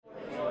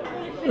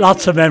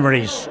lots of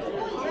memories.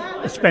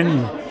 It's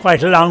been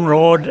quite a long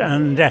road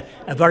and a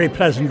very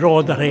pleasant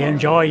road that I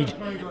enjoyed.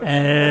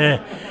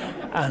 And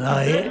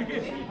I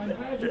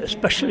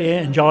especially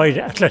enjoyed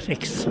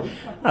athletics.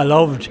 I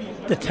loved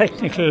the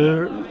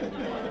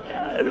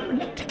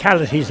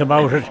technicalities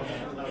about it,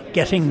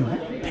 getting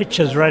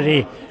pitches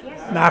ready,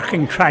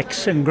 marking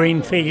tracks in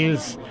green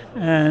fields,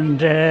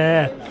 and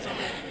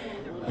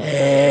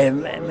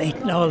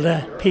meeting all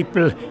the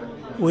people.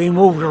 We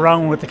moved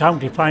around with the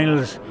county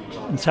finals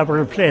in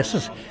several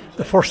places.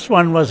 The first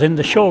one was in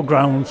the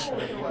showgrounds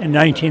in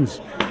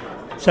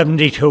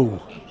 1972.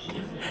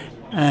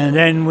 And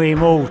then we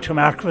moved to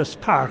Marquis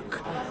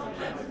Park,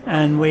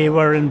 and we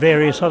were in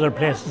various other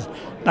places,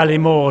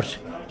 Ballymote,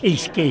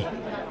 Eastkey,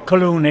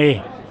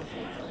 Collooney,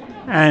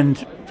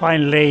 and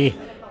finally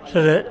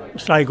to the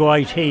Sligo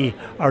IT,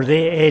 or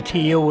the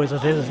ATU as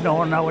it is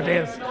known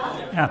nowadays.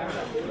 Yeah.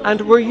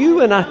 And were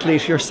you an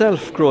athlete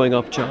yourself growing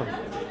up, John?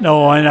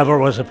 No, I never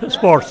was a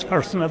sports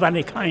person of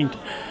any kind.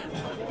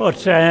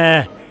 But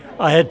I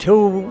had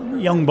two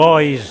young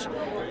boys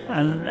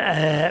and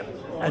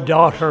a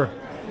daughter.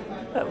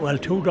 Well,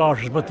 two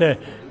daughters, but the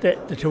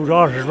two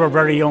daughters were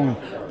very young.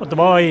 But the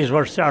boys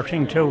were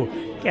starting to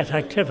get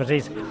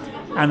activities.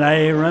 And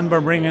I remember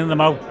bringing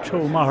them out to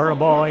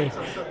Maharaboy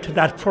to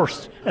that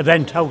first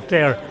event out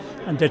there.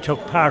 And they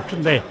took part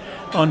in the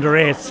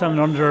under-8s and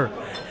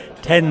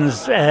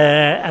under-10s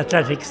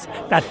athletics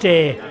that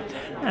day.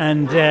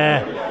 And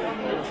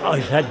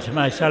I said to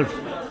myself,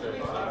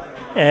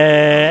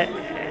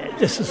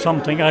 this is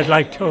something I'd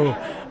like to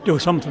do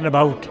something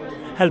about,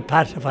 help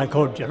Pat if I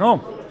could, you know.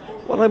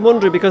 Well, I'm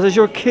wondering, because as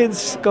your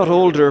kids got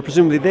older,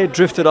 presumably they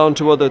drifted on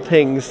to other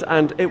things,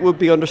 and it would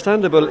be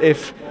understandable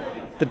if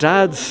the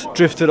dads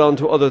drifted on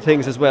to other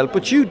things as well.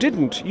 But you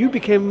didn't. You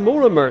became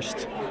more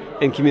immersed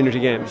in community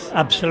games.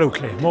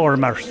 Absolutely, more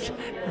immersed.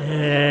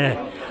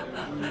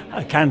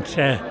 I can't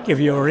give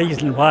you a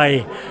reason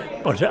why,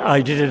 but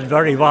I did it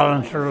very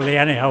voluntarily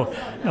anyhow.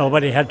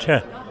 Nobody had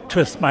to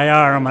twist my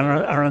arm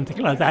or anything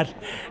like that.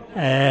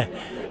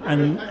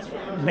 And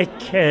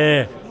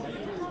Mick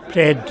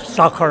played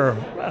soccer,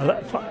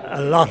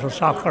 a lot of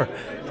soccer,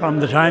 from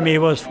the time he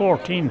was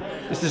 14.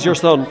 This is your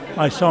son?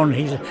 My son,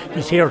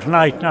 he's here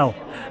tonight now.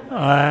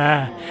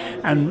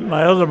 And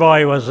my other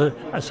boy was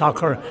a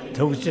soccer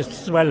enthusiast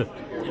as well.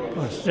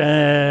 But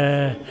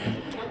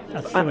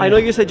I know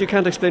you said you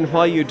can't explain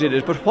why you did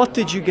it, but what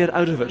did you get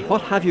out of it?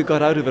 What have you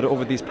got out of it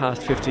over these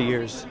past 50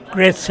 years?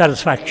 Great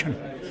satisfaction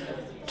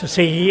to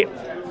see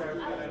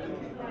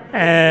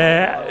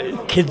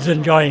kids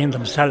enjoying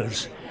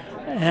themselves.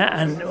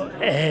 And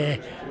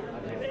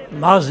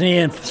Mosney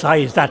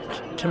emphasised that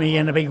to me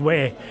in a big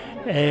way,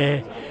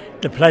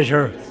 the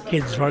pleasure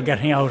kids were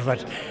getting out of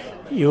it.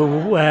 You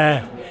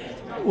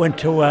went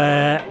to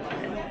a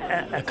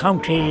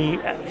county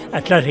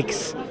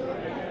athletics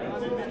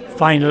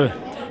final,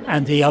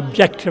 and the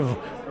objective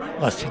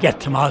was to get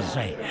to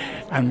Mosney.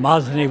 And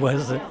Mosney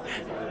was,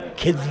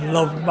 kids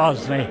loved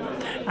Mosney,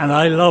 and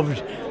I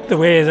loved the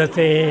way that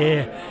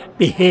they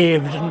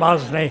behaved in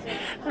Mosney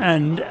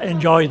and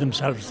enjoyed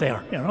themselves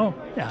there, you know.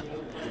 Yeah.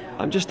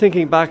 I'm just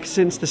thinking back,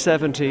 since the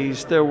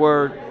 70s, there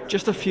were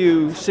just a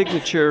few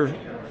signature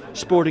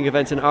sporting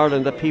events in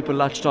Ireland that people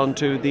latched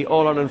onto. The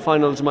All-Ireland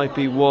finals might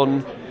be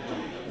one.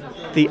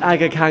 The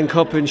Aga Khan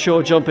Cup in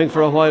show jumping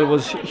for a while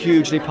was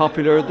hugely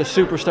popular. The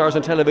Superstars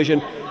on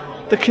television.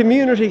 The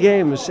community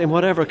games in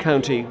whatever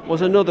county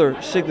was another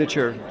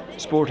signature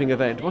sporting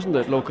event, wasn't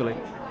it, locally?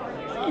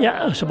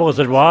 Yeah, I suppose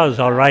it was,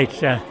 all right.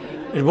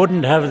 It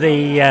wouldn't have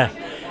the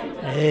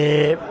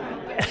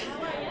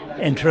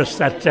interest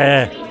that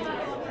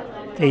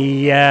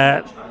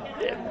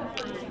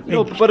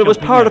no, but it was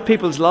part of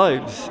people's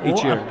lives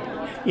each year.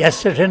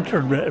 Yes, it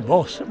entered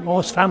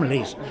most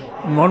families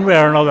in one way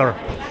or another,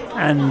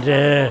 and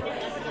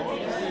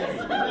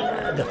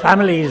the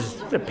families,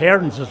 the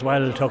parents as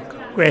well, took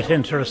great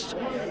interest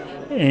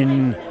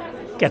in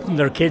getting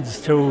their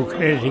kids to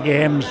community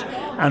games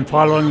and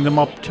following them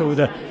up to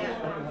the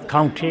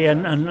county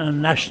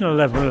and national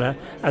level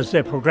as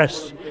they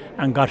progressed,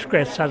 and got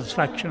great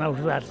satisfaction out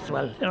of that as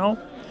well, you know.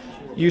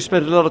 You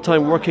spent a lot of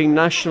time working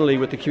nationally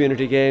with the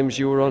community games.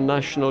 You were on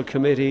national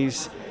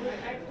committees.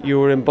 You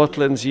were in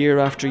Butlins year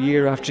after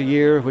year after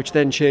year, which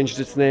then changed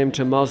its name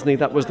to Mosney.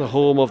 That was the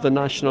home of the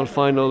national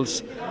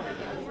finals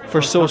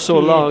for so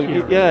long.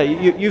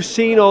 You've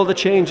seen all the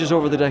changes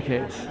over the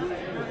decades.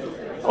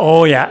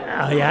 Oh yeah.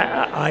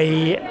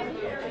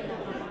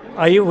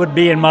 I would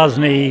be in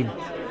Mosney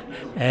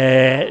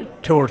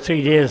 2 or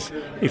 3 days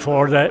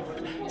before the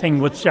thing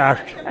would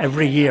start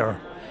every year,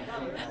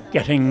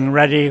 getting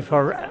ready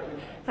for,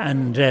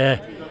 and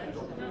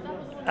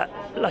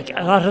like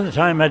a lot of the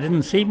time I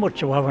didn't see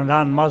much of what went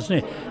on in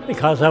Mosney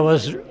because I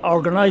was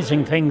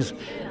organising things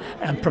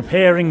and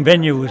preparing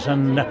venues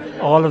and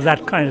all of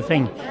that kind of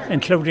thing,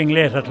 including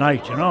late at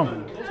night, you know.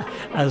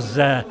 As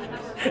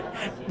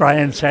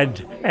Brian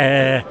said,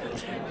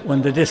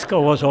 when the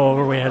disco was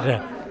over, we had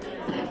to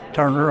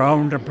turn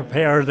around and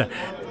prepare the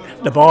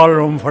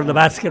ballroom for the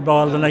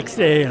basketball the next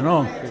day, you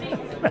know.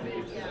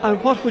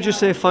 And what would you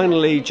say,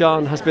 finally,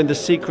 John, has been the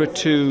secret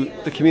to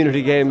the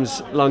Community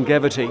Games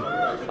longevity,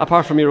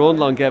 apart from your own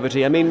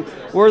longevity? I mean,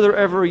 were there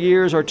ever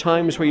years or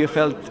times where you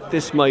felt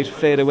this might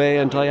fade away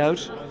and die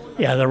out?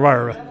 Yeah, there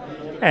were.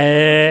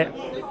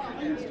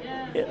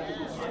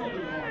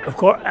 Of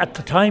course, at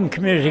the time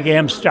Community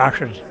Games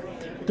started,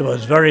 there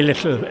was very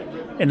little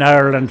in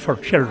Ireland for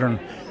children,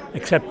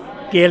 except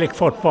Gaelic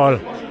football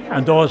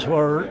and those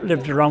who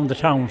lived around the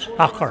towns,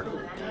 soccer.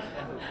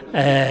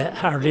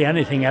 Hardly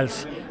anything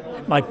else.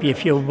 Might be a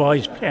few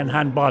boys playing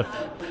handball,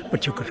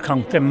 but you could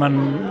count them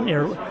on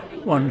your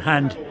one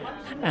hand.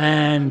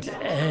 And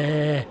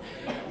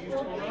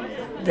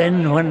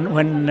then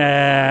when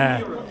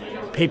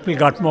people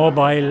got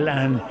mobile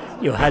and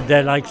you had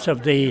the likes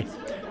of the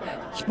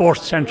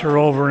sports centre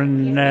over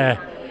in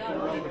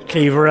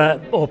Cleaver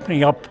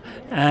opening up,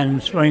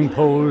 and swimming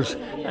pools,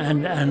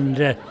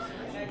 and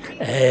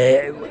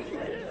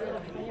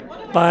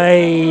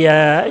by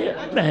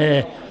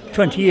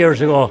 20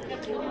 years ago,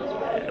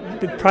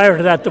 prior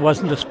to that there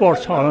wasn't a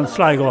sports hall in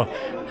Sligo,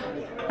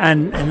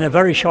 and in a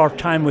very short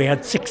time we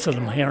had 6 of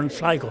them here in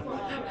Sligo.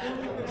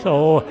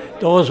 So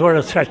those were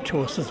a threat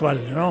to us as well,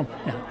 you know.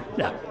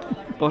 Yeah.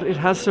 But it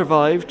has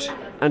survived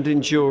and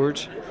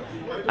endured,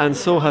 and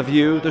so have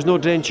you. There's no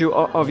danger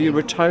of you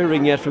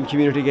retiring yet from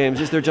Community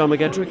Games, is there, John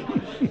McGettrick?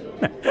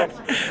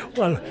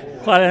 Well,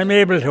 while I'm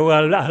able to,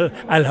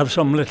 I'll have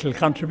some little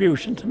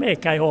contribution to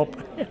make, I hope.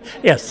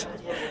 Yes.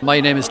 My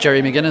name is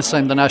Jerry McGuinness.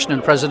 I'm the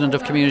National President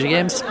of Community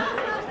Games.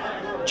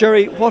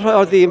 Jerry, what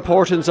are the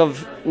importance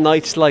of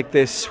nights like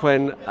this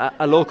when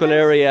a local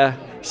area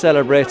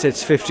celebrates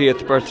its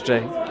 50th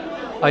birthday?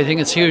 I think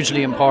it's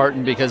hugely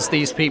important because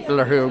these people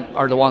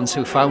are the ones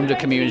who founded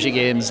Community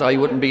Games. I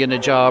wouldn't be in a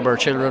job, or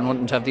children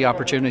wouldn't have the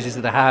opportunities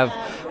that they have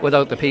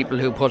without the people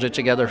who put it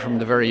together from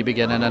the very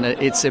beginning. And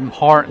it's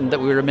important that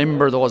we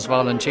remember those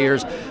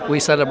volunteers. We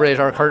celebrate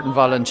our current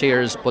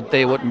volunteers, but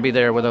they wouldn't be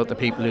there without the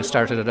people who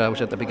started it out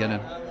at the beginning.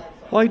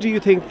 Why do you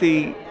think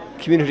the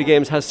Community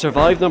Games has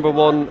survived, number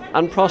one,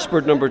 and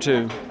prospered, number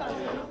two?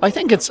 I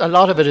think a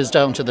lot of it is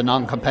down to the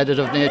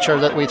non-competitive nature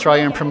that we try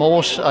and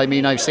promote. I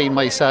mean, I've seen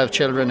myself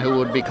children who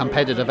would be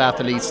competitive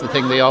athletes. The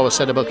thing they always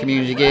said about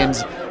Community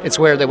Games, it's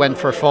where they went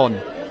for fun.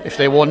 If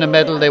they won a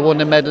medal, they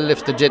won a medal.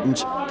 If they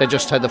didn't, they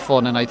just had the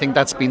fun. And I think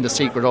that's been the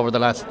secret over the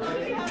last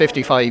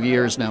 55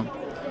 years now.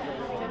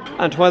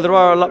 And while there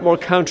are a lot more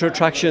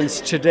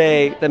counter-attractions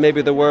today than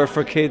maybe there were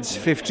for kids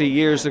 50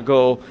 years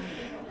ago,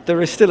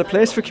 there is still a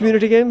place for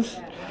Community Games?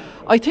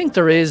 I think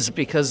there is,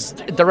 because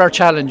there are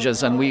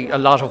challenges, and a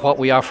lot of what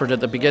we offered at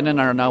the beginning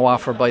are now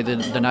offered by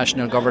the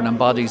national governing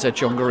bodies at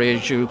younger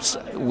age groups.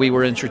 We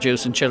were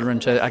introducing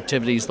children to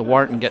activities that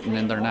weren't getting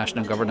in their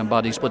national governing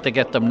bodies, but they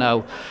get them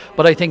now.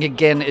 But I think,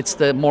 again, it's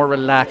the more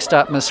relaxed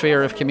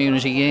atmosphere of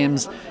Community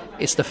Games.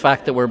 It's the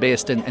fact that we're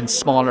based in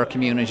smaller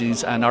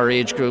communities, and our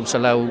age groups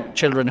allow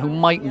children who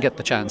mightn't get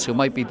the chance, who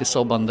might be the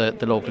sub on the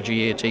local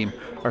GA team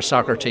or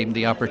soccer team,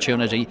 the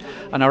opportunity.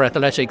 And our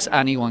athletics,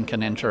 anyone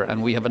can enter,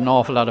 and we have an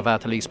awful lot of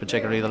athletes,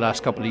 particularly the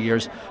last couple of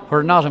years, who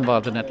are not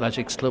involved in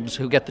athletics clubs,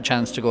 who get the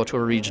chance to go to a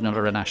regional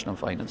or a national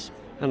finals.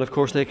 And of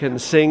course they can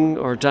sing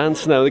or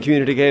dance now, the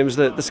Community Games,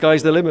 the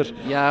sky's the limit.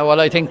 Yeah, well,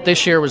 I think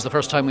this year was the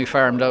first time we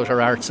farmed out our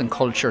arts and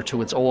culture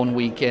to its own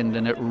weekend,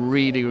 and it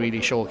really, really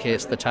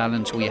showcased the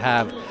talent we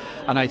have.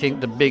 And I think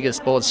the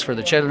biggest buzz for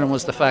the children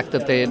was the fact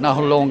that they not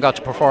alone got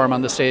to perform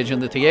on the stage in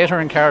the theatre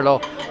in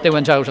Carlow, they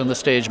went out on the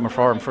stage and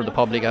performed for the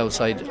public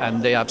outside,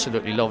 and they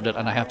absolutely loved it.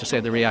 And I have to say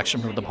the reaction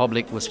from the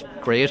public was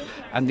great,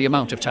 and the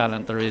amount of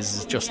talent there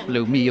is just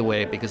blew me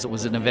away, because it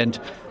was an event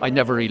I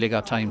never really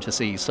got time to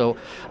see. So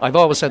I've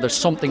always said there's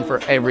something for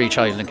every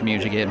child in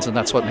Community Games, and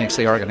that's what makes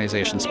the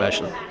organisation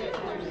special.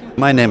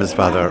 My name is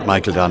Father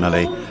Michael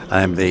Donnelly.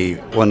 I'm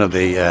one of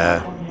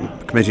the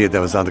committee that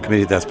was on the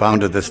committee that's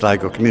founded the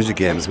Sligo Community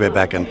Games way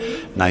back in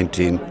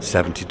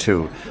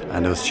 1972,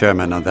 and I was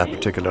chairman on that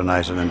particular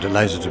night, and I'm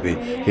delighted to be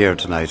here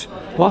tonight.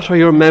 What are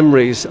your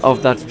memories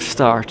of that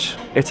start?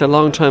 It's a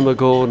long time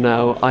ago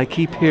now. I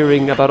keep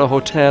hearing about a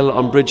hotel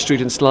on Bridge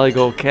Street in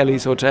Sligo,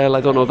 Kelly's Hotel.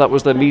 I don't know if that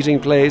was the meeting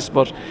place,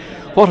 but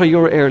what are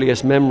your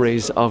earliest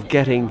memories of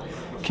getting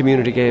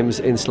Community Games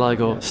in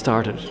Sligo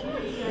started?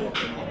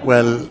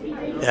 Well,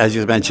 as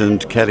you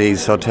mentioned,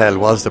 Kelly's Hotel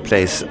was the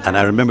place, and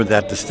I remember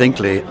that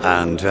distinctly,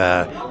 and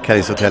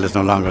Kelly's Hotel is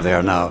no longer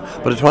there now.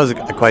 But it was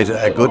quite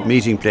a good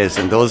meeting place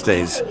in those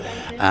days,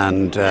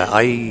 and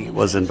I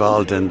was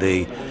involved in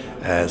the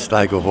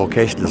Sligo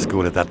Vocational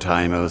School at that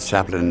time. I was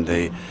chaplain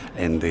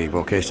in the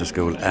vocational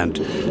school, and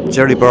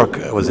Jerry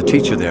Burke was a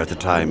teacher there at the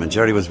time, and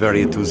Jerry was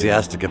very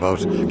enthusiastic about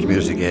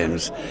Community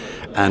Games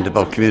and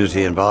about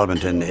community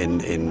involvement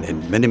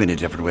in many, many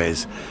different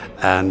ways.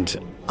 And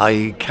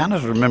I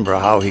cannot remember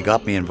how he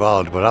got me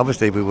involved, but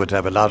obviously we would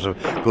have a lot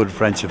of good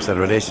friendships and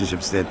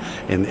relationships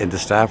in the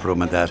staff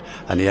room and that,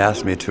 and he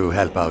asked me to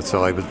help out,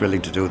 so I was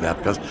willing to do that,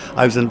 because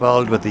I was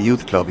involved with the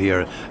youth club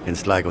here in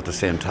Sligo at the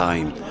same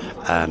time,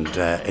 and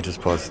it was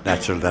both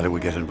natural that I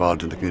would get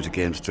involved in the Community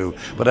Games too.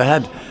 But I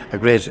had a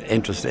great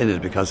interest in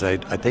it, because I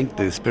think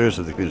the spirit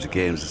of the Community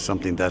Games is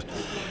something that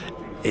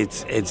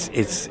it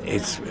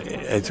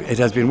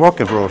has been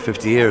working for over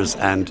 50 years,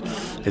 and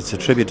it's a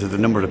tribute to the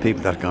number of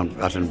people that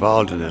got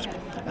involved in it.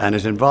 And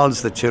it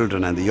involves the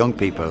children and the young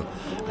people,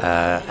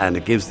 and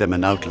it gives them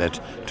an outlet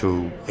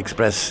to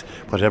express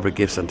whatever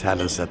gifts and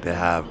talents that they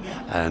have,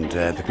 and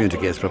the community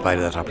games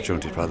provided that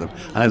opportunity for them,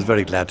 and I was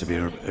very glad to be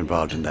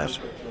involved in that.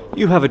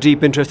 You have a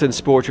deep interest in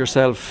sport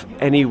yourself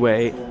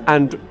anyway,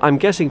 and I'm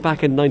guessing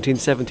back in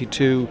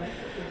 1972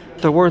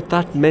 there weren't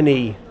that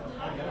many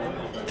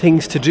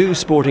things to do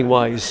sporting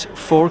wise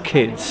for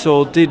kids,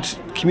 so did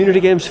community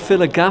games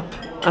fill a gap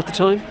at the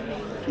time?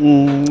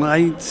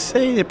 I'd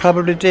say it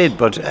probably did,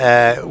 but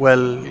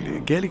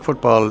Gaelic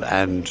football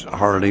and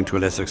hurling to a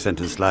lesser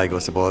extent in Sligo, I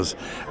suppose.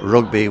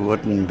 Rugby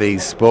wouldn't be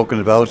spoken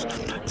about.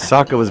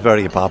 Soccer was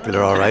very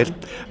popular, all right,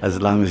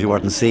 as long as you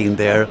weren't seen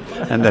there,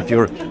 and if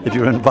you're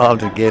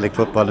involved in Gaelic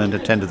football and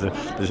attended the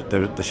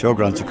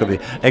showgrounds, you could be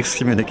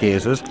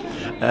excommunicated.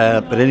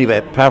 But anyway,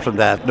 apart from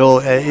that, no,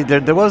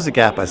 there was a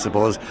gap, I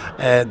suppose.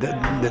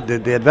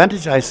 The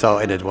advantage I saw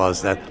in it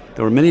was that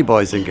there were many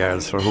boys and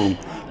girls for whom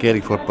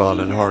Gaelic football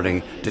and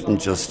hurling didn't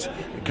just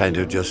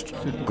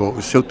go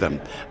suit them,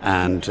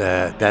 and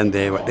then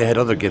they had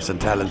other gifts and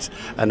talents,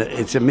 and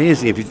it's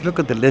amazing if you look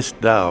at the list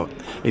now.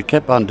 It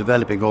kept on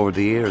developing over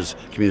the years.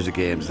 Community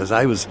games, as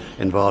I was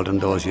involved in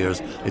those years,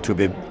 it would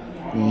be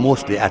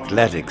mostly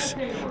athletics,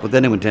 but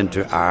then it went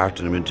into art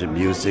and it went into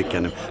music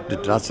and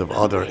lots of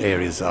other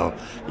areas of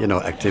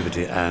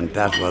activity, and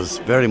that was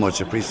very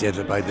much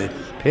appreciated by the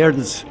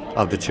parents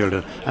of the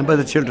children and by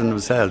the children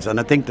themselves. And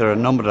I think there are a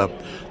number of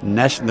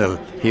national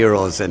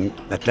heroes in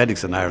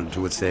athletics in Ireland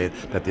who would say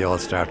that they all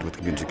started with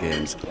community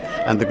games.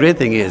 And the great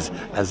thing is,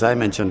 as I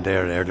mentioned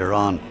there earlier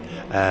on,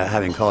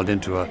 having called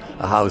into a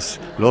house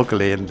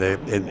locally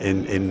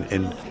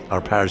in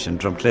our parish in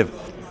Drumcliff,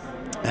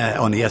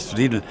 only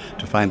yesterday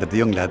to find that the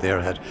young lad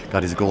there had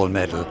got his gold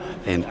medal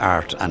in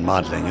art and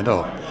modelling,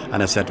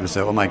 And I said to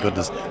myself, oh my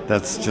goodness,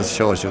 that just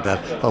shows you that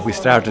what we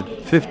started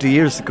 50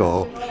 years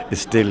ago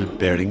is still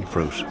bearing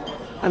fruit.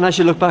 And as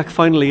you look back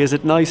finally, is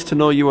it nice to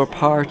know you were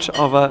part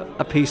of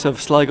a piece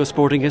of Sligo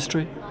sporting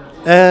history?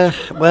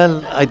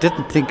 Well, I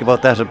didn't think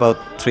about that about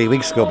 3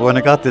 weeks ago, but when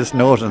I got this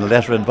note and a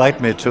letter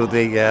inviting me to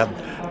the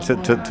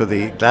to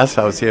the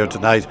Glasshouse here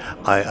tonight,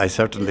 I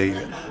certainly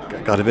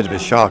got a bit of a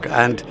shock,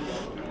 and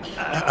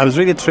I was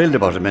really thrilled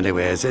about it in many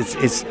ways.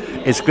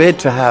 It's great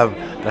to have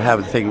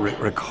the thing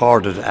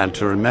recorded and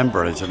to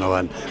remember it,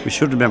 and we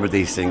should remember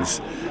these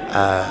things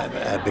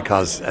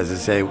because, as I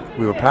say,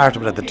 we were part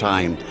of it at the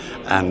time,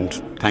 and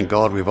thank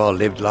God we've all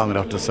lived long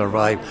enough to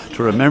survive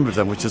to remember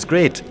them, which is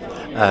great.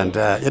 And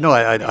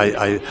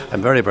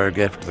I'm very, very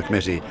grateful to the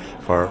committee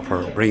for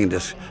bringing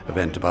this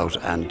event about,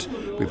 and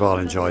we've all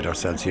enjoyed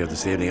ourselves here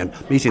this evening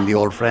and meeting the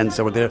old friends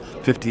that were there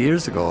 50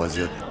 years ago, as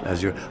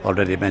you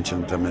already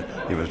mentioned them.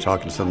 You were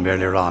talking to some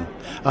earlier on.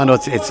 I know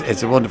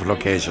it's a wonderful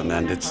occasion,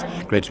 and it's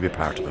great to be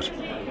part of it.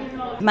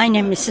 My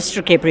name is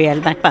Sister Gabrielle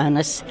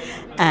McManus,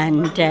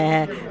 and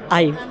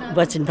I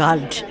was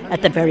involved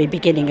at the very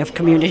beginning of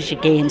community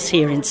games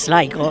here in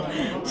Sligo.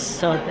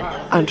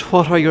 And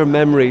what are your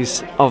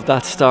memories of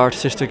that start,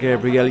 Sister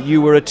Gabrielle?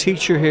 You were a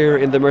teacher here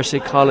in the Mercy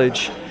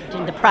College.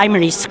 In the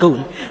primary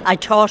school. I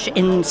taught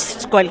in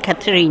Scuol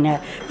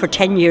Catharina for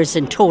 10 years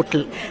in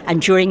total,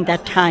 and during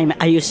that time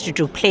I used to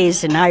do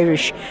plays in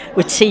Irish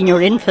with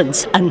senior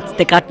infants, and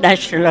they got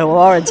national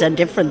awards and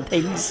different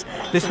things.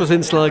 This was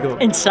in Sligo?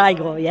 In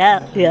Sligo,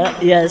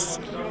 yes.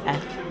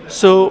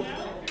 So,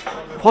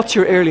 what's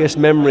your earliest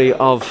memory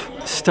of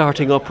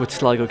starting up with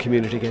Sligo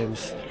Community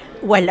Games?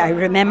 Well, I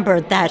remember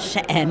that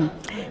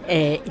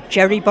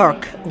Jerry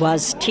Burke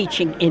was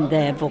teaching in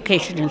the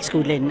vocational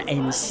school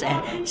in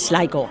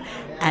Sligo,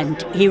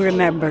 and he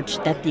remembered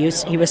that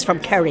he was from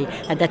Kerry,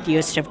 and that they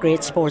used to have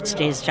great sports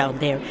days down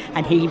there,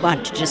 and he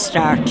wanted to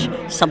start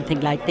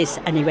something like this,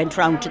 and he went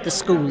round to the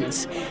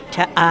schools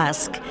to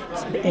ask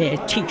a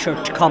teacher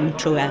to come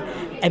to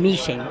a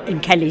meeting in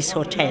Kelly's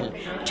Hotel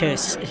to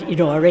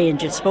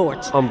arrange a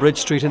sports. On Bridge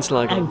Street in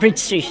Sligo? On Bridge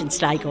Street in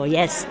Sligo,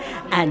 yes.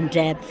 And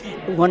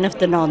one of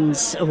the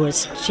nuns who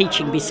was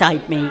teaching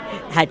beside me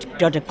had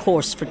done a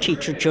course for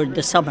teacher during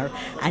the summer,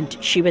 and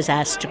she was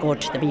asked to go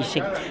to the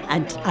meeting,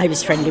 and I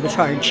was friendly with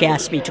her and she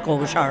asked me to go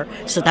with her,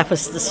 so that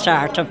was the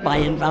start of my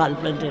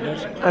involvement in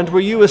it. And were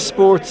you a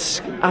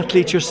sports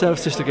athlete yourself,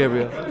 Sister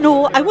Gabrielle?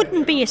 No, I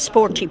wouldn't be a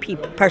sporty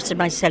person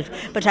myself,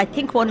 but I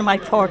think one of my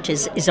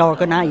fortes is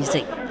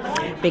organising,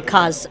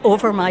 because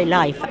over my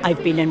life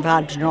I've been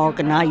involved in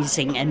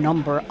organising a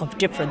number of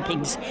different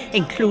things,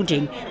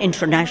 including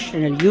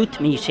international youth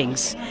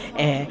meetings,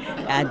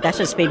 and that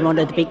has been one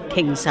of the big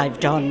things I've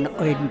done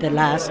in the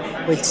last,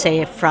 we'll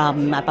say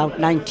from about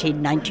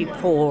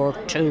 1994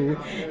 to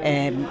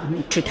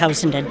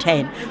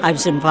 2010. I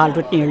was involved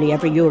with nearly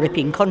every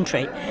European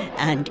country,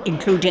 and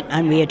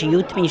we had a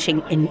youth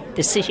meeting in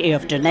the city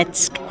of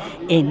Donetsk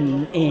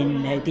in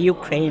the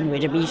Ukraine. We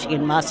had a meeting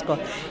in Moscow.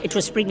 It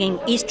was bringing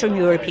Eastern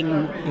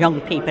European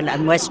young people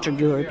and Western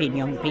European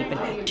young people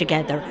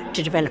together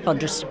to develop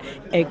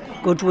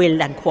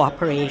goodwill and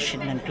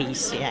cooperation and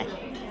peace. Yeah.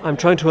 I'm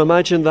trying to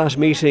imagine that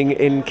meeting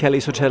in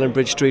Kelly's Hotel in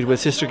Bridge Street with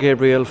Sister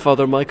Gabrielle,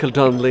 Father Michael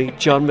Donnelly,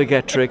 John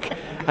McGettrick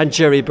and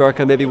Jerry Burke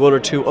and maybe one or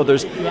two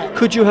others.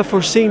 Could you have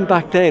foreseen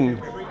back then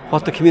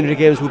what the community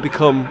games would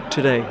become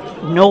today?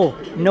 No,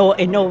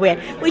 in no way.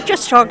 We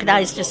just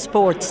organised the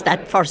sports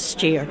that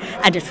first year,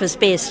 and it was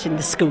based in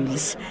the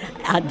schools,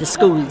 and the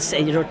schools,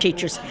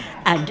 teachers.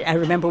 And I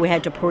remember we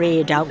had a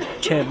parade out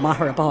to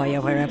Maharaboy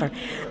or wherever,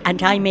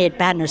 and I made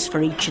banners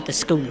for each of the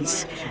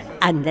schools.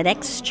 And the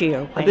next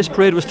year... And this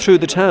parade was through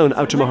the town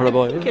out to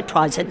Maharaboy? It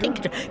was, I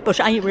think. But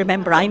I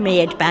remember I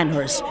made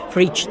banners for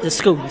each of the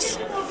schools.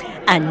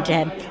 And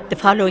the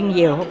following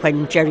year,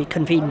 when Jerry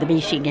convened the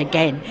meeting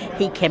again,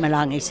 he came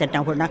along and he said,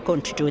 now we're not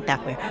going to do it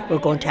that way, we're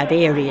going to have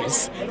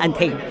areas and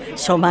things.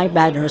 So my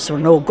banners were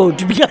no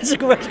good because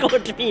it was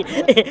going to be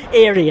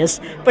areas.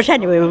 But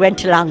anyway, we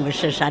went along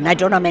with it, and I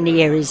don't know how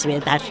many areas we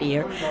had that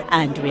year.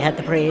 And we had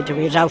the parade,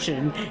 we had out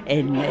in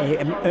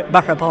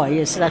Maharaboy,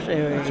 is that?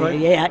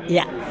 Right.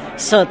 Yeah.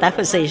 So that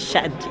was it,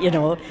 and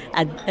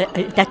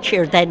that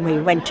year then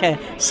we went to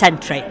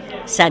Santry,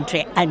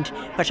 and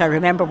what I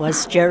remember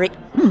was Jerry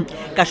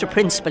got a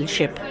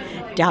principalship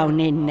down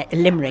in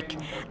Limerick,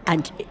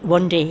 and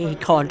one day he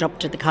called up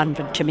to the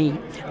convent to me,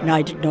 and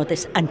I didn't know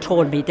this, and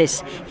told me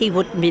this: he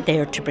wouldn't be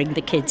there to bring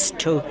the kids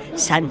to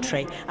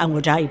Santry, and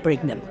would I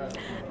bring them?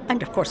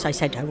 And of course I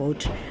said I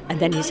would. And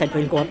then he said,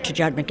 we'll go up to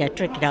John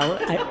McGettrick now.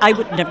 I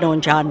wouldn't have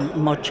known John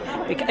much.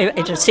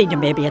 I'd have seen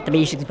him maybe at the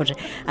meetings,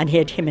 and he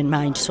had him in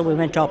mind. So we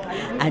went up,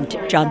 and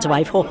John's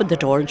wife opened the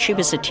door, and she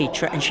was a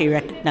teacher, and she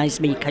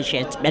recognised me because she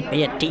had met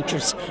me at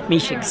teachers'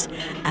 meetings.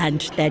 And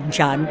then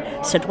John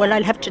said, well,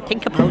 I'll have to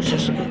think about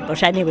it.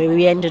 But anyway,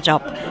 we ended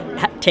up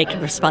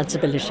taking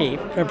responsibility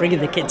for bringing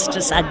the kids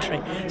to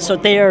Santry. So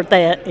they're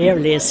the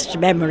earliest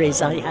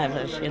memories I have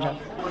of it,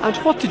 And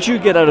what did you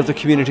get out of the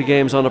community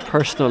games on a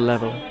personal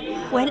level?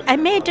 Well, I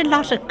made a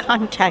lot of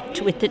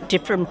contact with the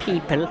different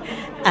people,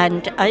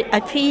 and I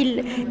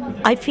feel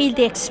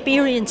the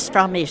experience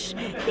from it.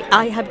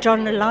 I have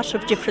done a lot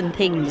of different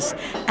things,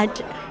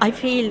 and I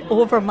feel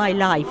over my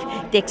life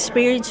the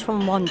experience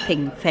from one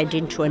thing fed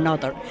into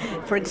another.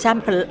 For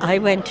example, I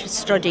went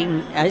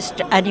studying.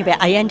 Anyway,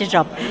 I ended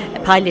up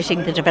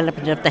piloting the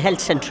development of the health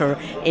centre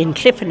in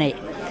Cliffonay.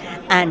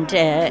 And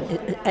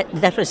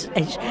that was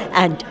it.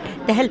 And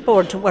the health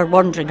board were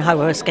wondering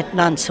how I was getting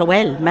on so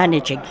well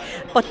managing.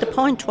 But the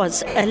point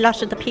was, a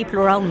lot of the people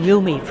around knew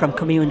me from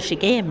community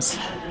games.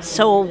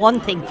 So one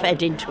thing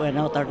fed into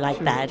another like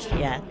that,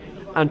 yeah.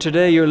 And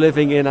today you're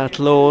living in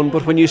Athlone,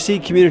 but when you see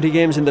community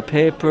games in the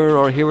paper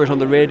or hear it on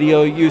the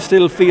radio, you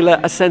still feel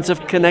a sense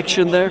of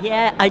connection there?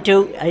 Yeah, I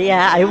do.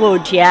 Yeah, I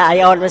would. Yeah,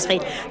 I always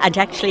feel. And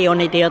actually,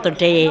 only the other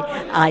day,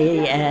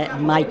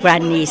 my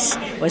grandniece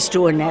was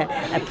doing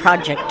a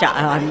project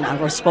on.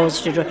 I was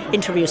supposed to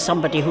interview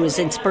somebody who was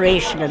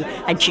inspirational,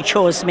 and she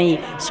chose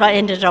me. So I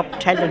ended up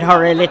telling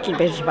her a little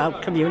bit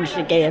about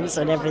community games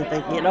and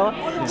everything,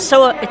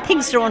 So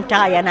things don't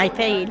die, and I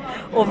feel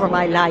over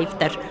my life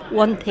that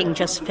one thing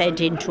just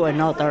fed into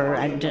another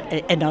and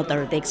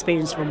another, the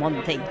experience from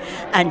one thing.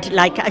 And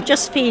I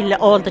just feel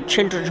all the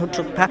children who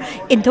took part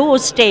in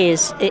those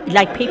days,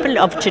 people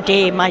of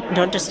today mightn't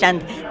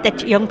understand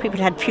that young people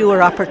had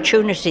fewer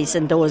opportunities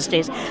in those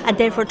days, and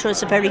therefore it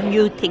was a very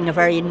new thing, a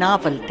very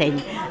novel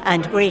thing,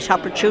 and great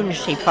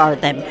opportunity for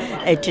them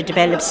to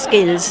develop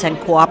skills and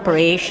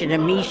cooperation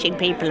and meeting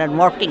people and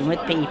working with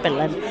people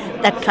and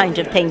that kind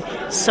of thing.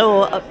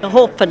 So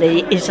hopefully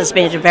it has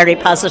made a very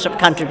positive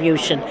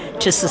contribution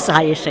to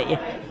society.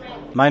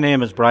 My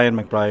name is Brian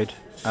McBride,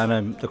 and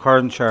I'm the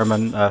current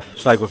chairman of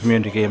Sligo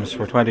Community Games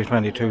for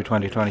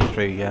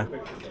 2022-2023, yeah.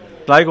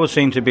 Sligo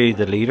seem to be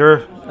the leader,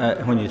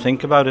 when you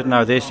think about it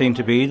now, they seem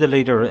to be the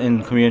leader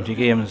in community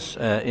games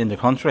in the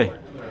country.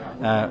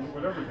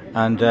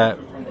 And a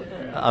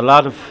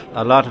lot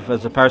of,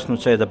 as a person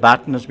would say, the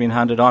baton has been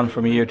handed on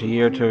from year to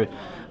year to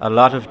a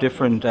lot of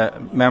different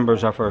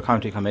members of our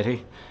county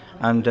committee.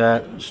 And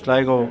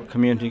Sligo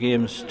Community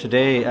Games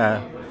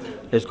today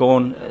is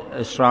going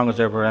as strong as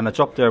ever, and it's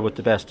up there with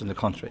the best in the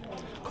country.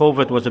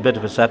 COVID was a bit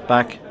of a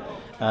setback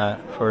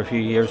for a few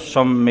years.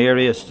 Some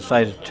areas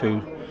decided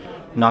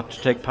not to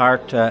take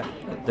part.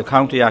 The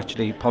county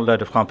actually pulled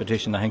out of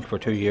competition, I think, for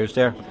 2 years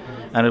there,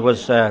 and it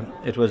was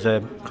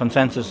a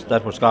consensus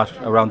that was got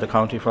around the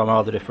county from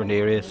all the different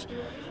areas.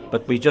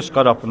 But we just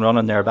got up and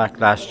running there back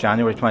last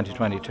January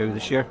 2022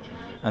 this year,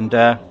 and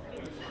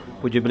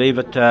would you believe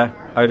it?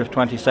 Out of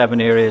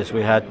 27 areas,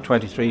 we had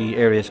 23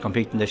 areas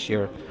competing this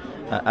year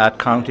at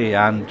county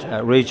and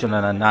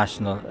regional and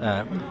national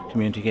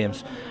community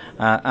games.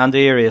 And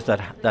the areas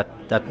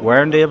that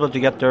weren't able to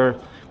get their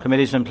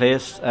committees in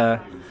place,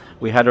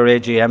 we had our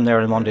AGM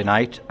there on Monday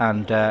night,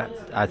 and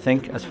I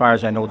think, as far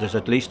as I know, there's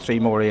at least 3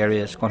 more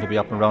areas going to be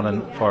up and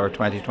running for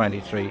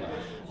 2023.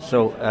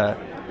 So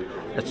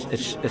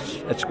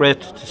it's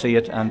great to see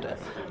it, and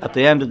at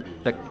the end,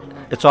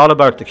 it's all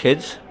about the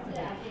kids.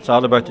 It's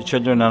all about the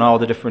children in all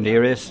the different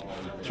areas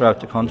throughout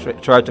the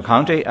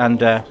county,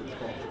 and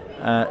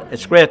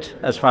it's great.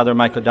 As Father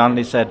Michael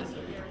Donnelly said,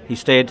 he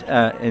stayed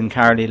in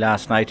Carley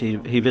last night.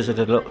 He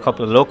visited a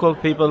couple of local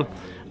people,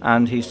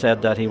 and he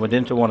said that he went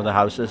into one of the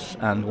houses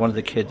and one of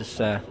the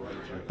kids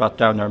brought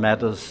down their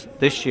medals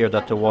this year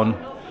that they won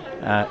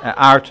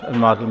art and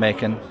model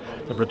making.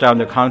 They brought down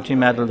the county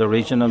medal, the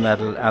regional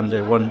medal, and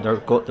they won the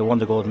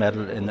gold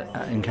medal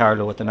in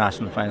Carlow at the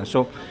national final.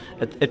 So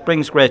it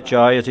brings great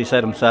joy, as he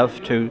said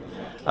himself, to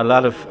a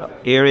lot of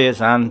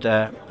areas and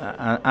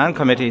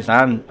committees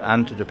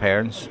and to the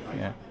parents.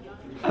 Yeah.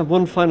 And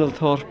one final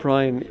thought,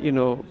 Brian.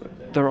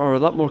 There are a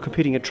lot more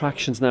competing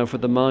attractions now for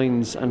the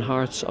minds and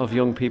hearts of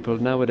young people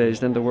nowadays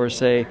than there were,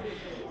 say,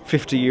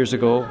 50 years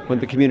ago when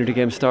the community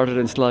games started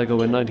in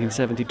Sligo in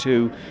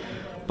 1972.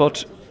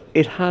 But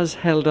it has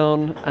held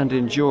on and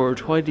endured.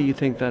 Why do you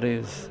think that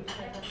is?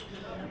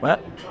 Well,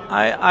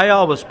 I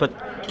always put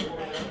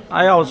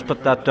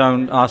that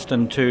down,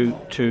 Austin, to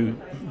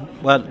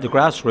the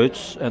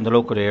grassroots and the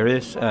local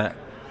areas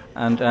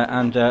and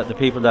the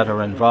people that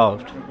are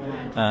involved.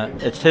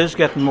 It is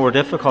getting more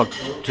difficult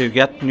to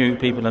get new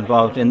people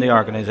involved in the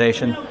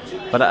organisation,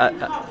 but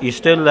we're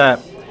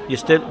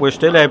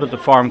still able to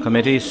form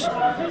committees,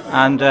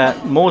 and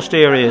most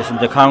areas in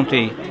the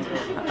county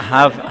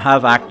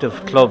have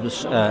active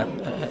clubs,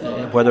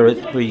 whether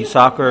it be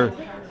soccer,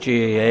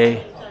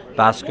 GAA,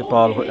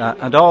 basketball,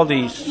 and all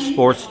these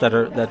sports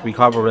that we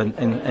cover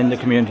in the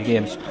community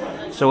games.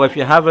 So if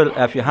you have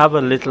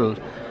a little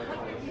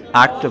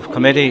active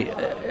committee,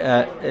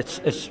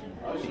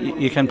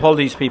 you can pull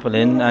these people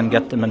in and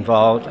get them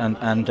involved,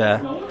 and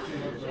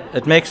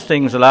it makes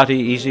things a lot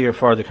easier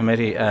for the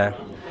committee.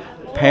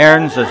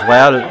 Parents as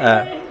well.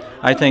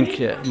 I think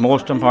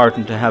most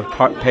important to have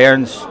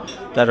parents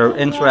that are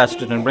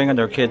interested in bringing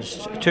their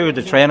kids to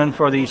the training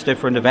for these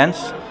different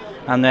events,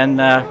 and then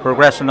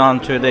progressing on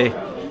to the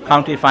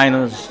county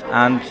finals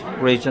and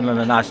regional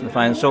and national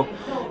finals. So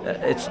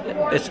it's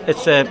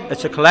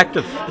a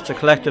collective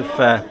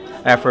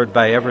effort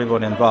by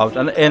everyone involved,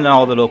 and in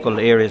all the local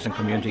areas and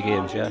community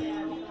games. Yeah.